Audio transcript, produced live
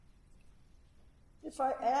If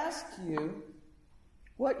I asked you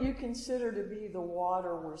what you consider to be the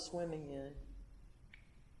water we're swimming in,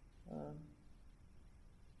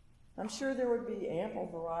 I'm sure there would be ample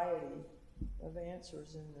variety of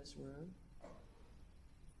answers in this room.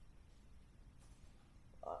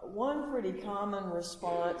 One pretty common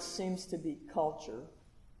response seems to be culture.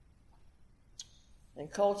 And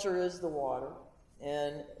culture is the water.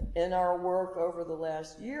 And in our work over the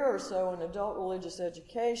last year or so in adult religious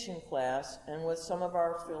education class and with some of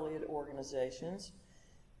our affiliate organizations,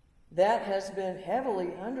 that has been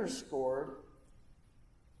heavily underscored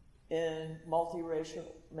in multiracial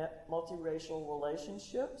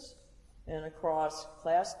relationships and across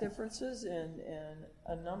class differences and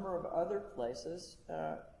a number of other places.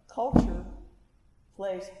 Culture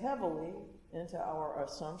plays heavily into our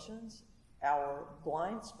assumptions, our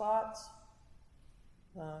blind spots,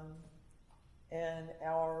 and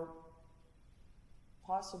our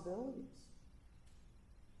possibilities.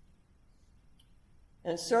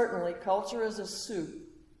 And certainly, culture is a soup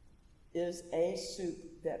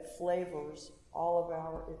that flavors all of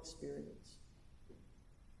our experience.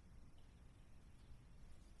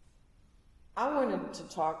 I wanted to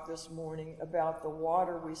talk this morning about the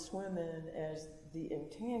water we swim in as the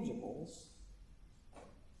intangibles.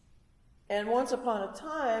 And once upon a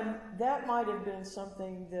time, that might have been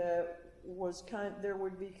something that was there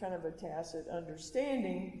would be kind of a tacit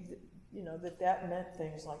understanding, that meant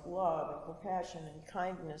things like love and compassion and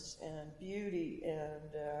kindness and beauty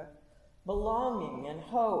and belonging and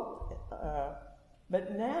hope.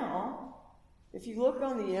 But now, if you look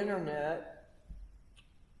on the internet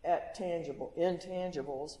at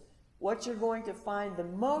intangibles, what you're going to find the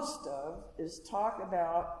most of is talk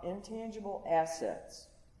about intangible assets.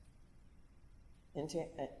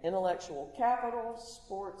 Intellectual capital,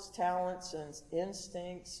 sports talents and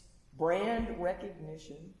instincts, brand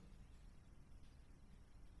recognition.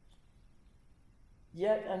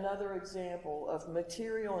 Yet another example of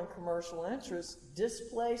material and commercial interests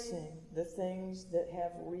displacing the things that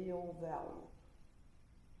have real value.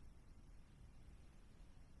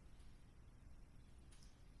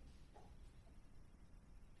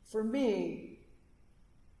 For me,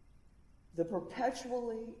 the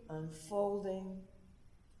perpetually unfolding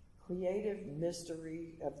creative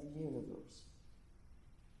mystery of the universe,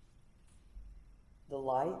 the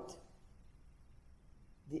light,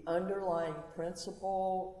 the underlying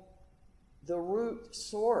principle, the root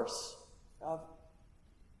source of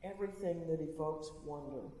everything that evokes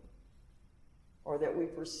wonder or that we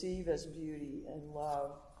perceive as beauty and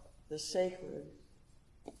love, the sacred,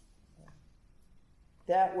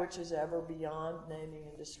 that which is ever beyond naming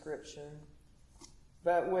and description,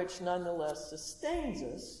 but which nonetheless sustains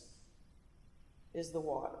us, is the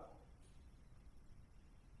water.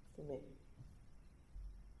 For me.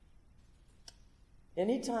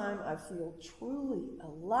 Anytime I feel truly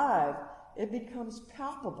alive, it becomes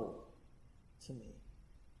palpable to me.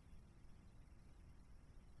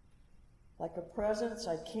 Like a presence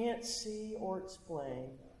I can't see or explain.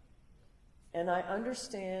 And I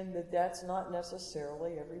understand that that's not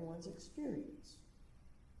necessarily everyone's experience.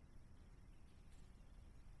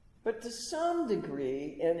 But to some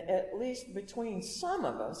degree, and at least between some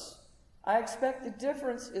of us, I expect the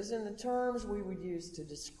difference is in the terms we would use to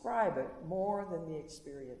describe it more than the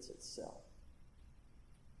experience itself.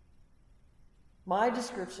 My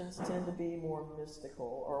descriptions tend to be more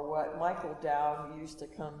mystical, or what Michael Dowd, who used to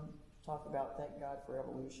come talk about Thank God for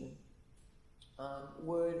Evolution,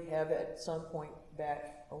 would have at some point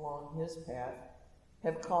back along his path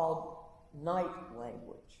have called night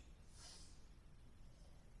language.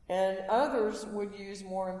 And others would use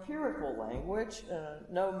more empirical language,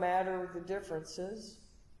 no matter the differences.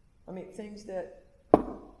 Things that,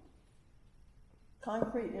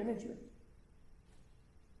 concrete imagery.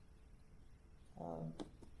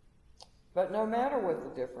 But no matter what the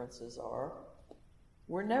differences are,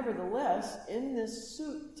 we're nevertheless in this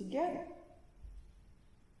soup together.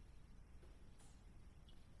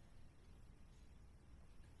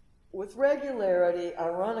 With regularity, I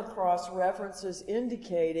run across references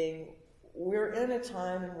indicating we're in a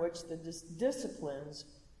time in which the disciplines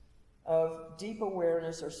of deep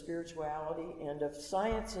awareness or spirituality and of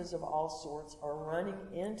sciences of all sorts are running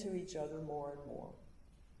into each other more and more.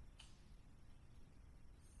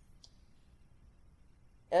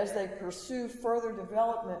 As they pursue further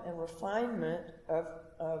development and refinement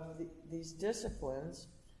of these disciplines,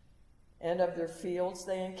 and of their fields,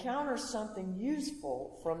 they encounter something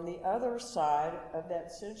useful from the other side of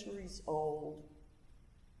that centuries-old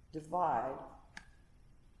divide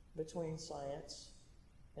between science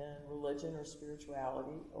and religion or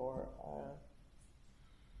spirituality or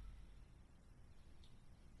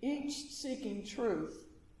each seeking truth,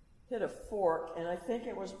 hit a fork, and I think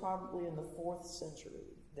it was probably in the 4th century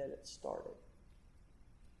that it started.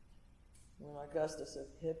 When Augustus of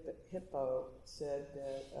Hippo said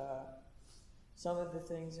that some of the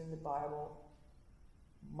things in the Bible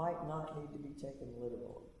might not need to be taken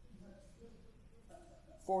literally.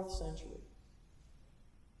 4th century.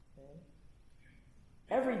 Okay?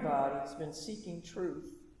 Everybody's been seeking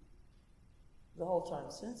truth the whole time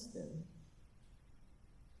since then.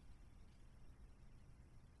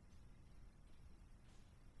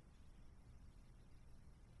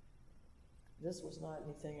 This was not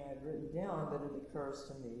anything I had written down, but it occurs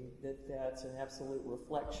to me that that's an absolute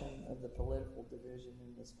reflection of the political division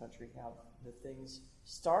in this country, how the things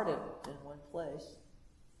started in one place,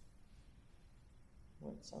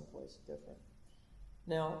 went someplace different.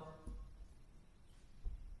 Now,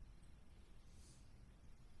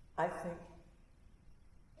 I think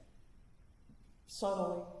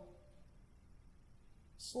subtly,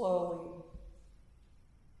 slowly,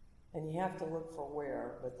 and you have to look for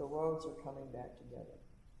where, but the roads are coming back together.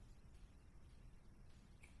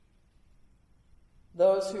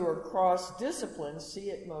 Those who are cross-disciplined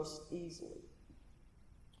see it most easily.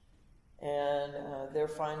 And they're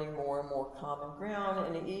finding more and more common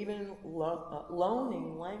ground and even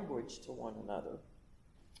loaning language to one another.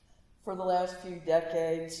 For the last few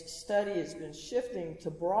decades, study has been shifting to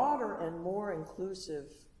broader and more inclusive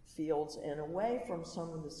fields and away from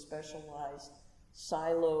some of the specialized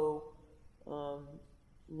silo,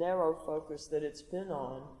 narrow focus that it's been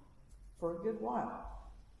on for a good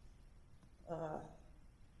while.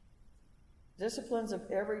 Disciplines of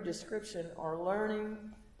every description are learning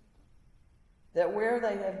that where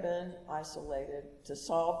they have been isolated to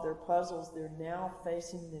solve their puzzles, they're now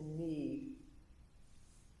facing the need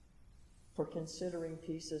for considering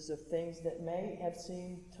pieces of things that may have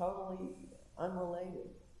seemed totally unrelated.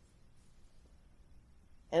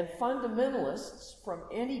 And fundamentalists from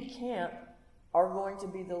any camp are going to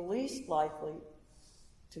be the least likely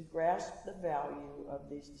to grasp the value of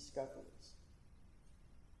these discoveries,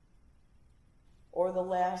 or the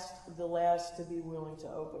last to be willing to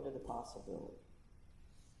open to the possibility.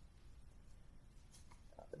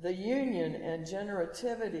 The union and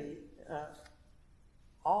generativity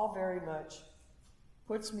all very much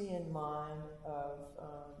puts me in mind of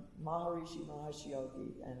Maharishi Mahesh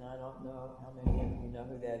Yogi, and I don't know how many of you know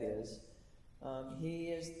who that is. He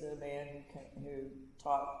is the man who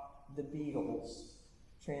taught the Beatles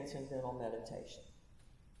transcendental meditation.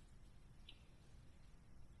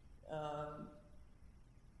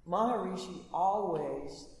 Maharishi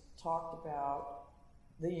always talked about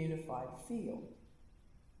the unified field.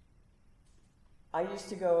 I used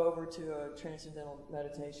to go over to a transcendental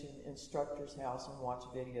meditation instructor's house and watch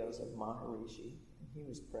videos of Maharishi. He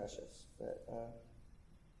was precious,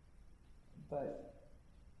 but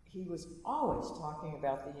he was always talking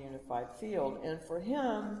about the unified field. And for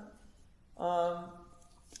him,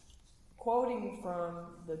 quoting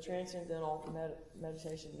from the Transcendental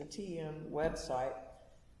Meditation, the TM website,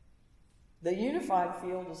 the unified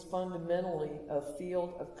field is fundamentally a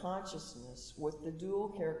field of consciousness with the dual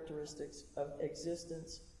characteristics of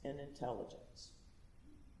existence and intelligence.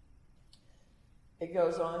 It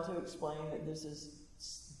goes on to explain that this is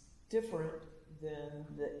different than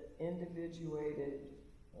the individuated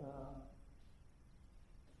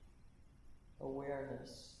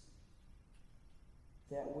awareness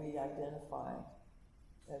that we identify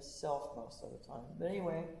as self most of the time. But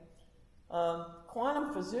anyway,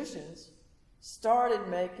 quantum physicians started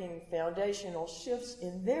making foundational shifts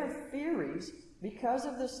in their theories because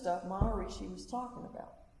of the stuff Maharishi was talking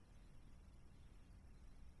about.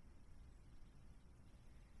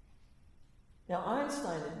 Now,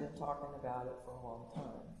 Einstein had been talking about it for a long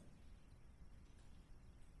time.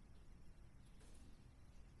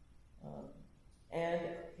 And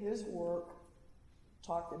his work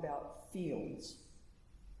talked about fields,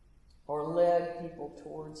 or led people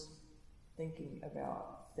towards thinking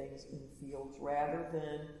about things in fields rather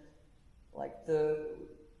than like the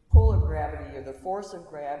pull of gravity or the force of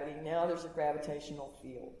gravity. Now there's a gravitational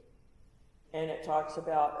field. And it talks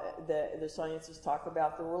about, the sciences talk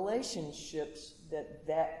about the relationships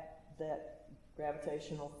that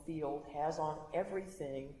gravitational field has on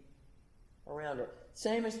everything around it.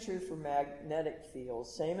 Same is true for magnetic fields.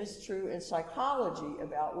 Same is true in psychology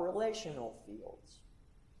about relational fields.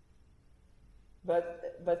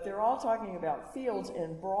 But they're all talking about fields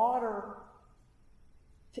and broader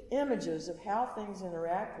images of how things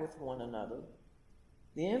interact with one another,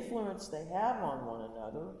 the influence they have on one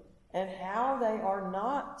another, and how they are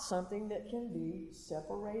not something that can be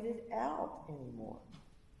separated out anymore.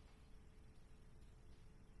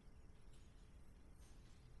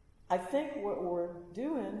 I think what we're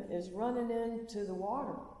doing is running into the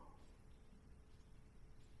water.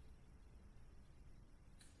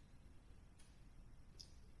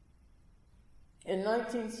 In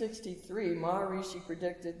 1963, Maharishi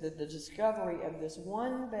predicted that the discovery of this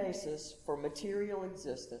one basis for material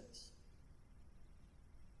existence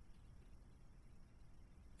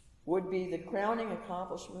would be the crowning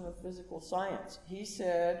accomplishment of physical science. He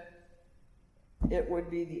said it would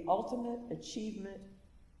be the ultimate achievement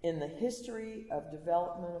in the history of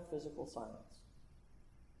development of physical science.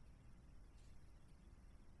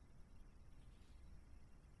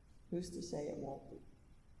 Who's to say it won't be?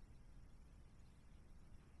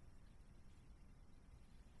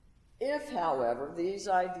 If, however, these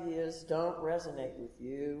ideas don't resonate with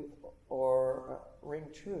you or ring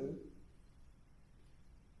true,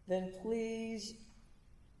 then please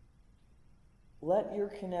let your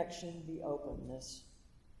connection be openness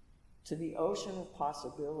to the ocean of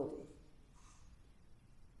possibility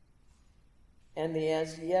and the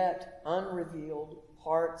as yet unrevealed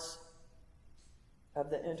parts of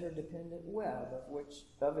the interdependent web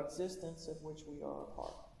of existence of which we are a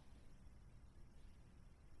part.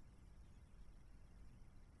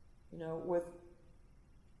 You know, with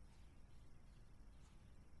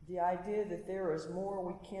the idea that there is more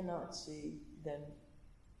we cannot see than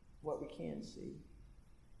what we can see.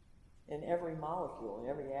 In every molecule, in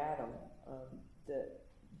every atom, that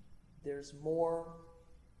there's more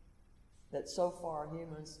that so far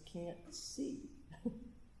humans can't see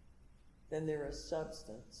than there is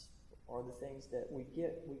substance, or the things that we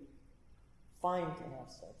find to have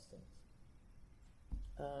substance.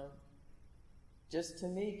 Just to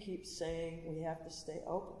me keeps saying we have to stay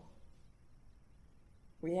open.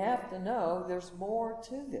 We have to know there's more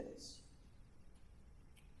to this.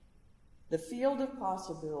 The field of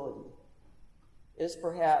possibility is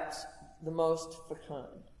perhaps the most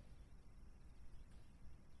fecund.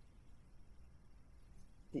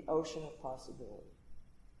 The ocean of possibility.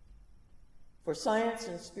 For science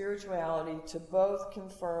and spirituality to both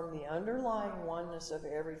confirm the underlying oneness of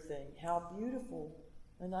everything, how beautiful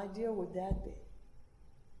an idea would that be?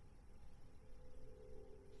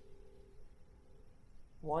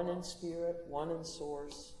 One in spirit, one in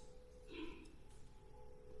source,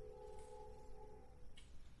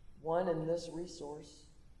 one in this resource.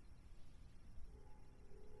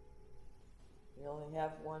 We only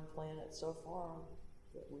have one planet so far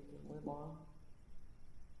that we can live on.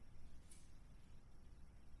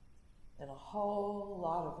 And a whole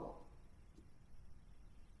lot of it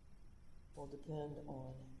will depend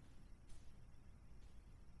on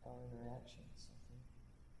our interactions.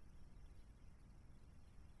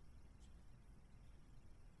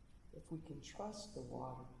 If we can trust the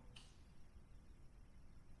water,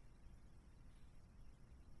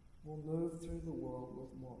 we'll move through the world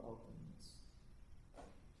with more openness.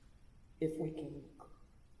 If we can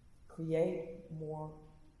create more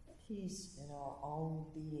peace in our own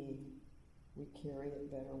being, we carry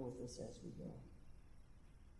it better with us as we go.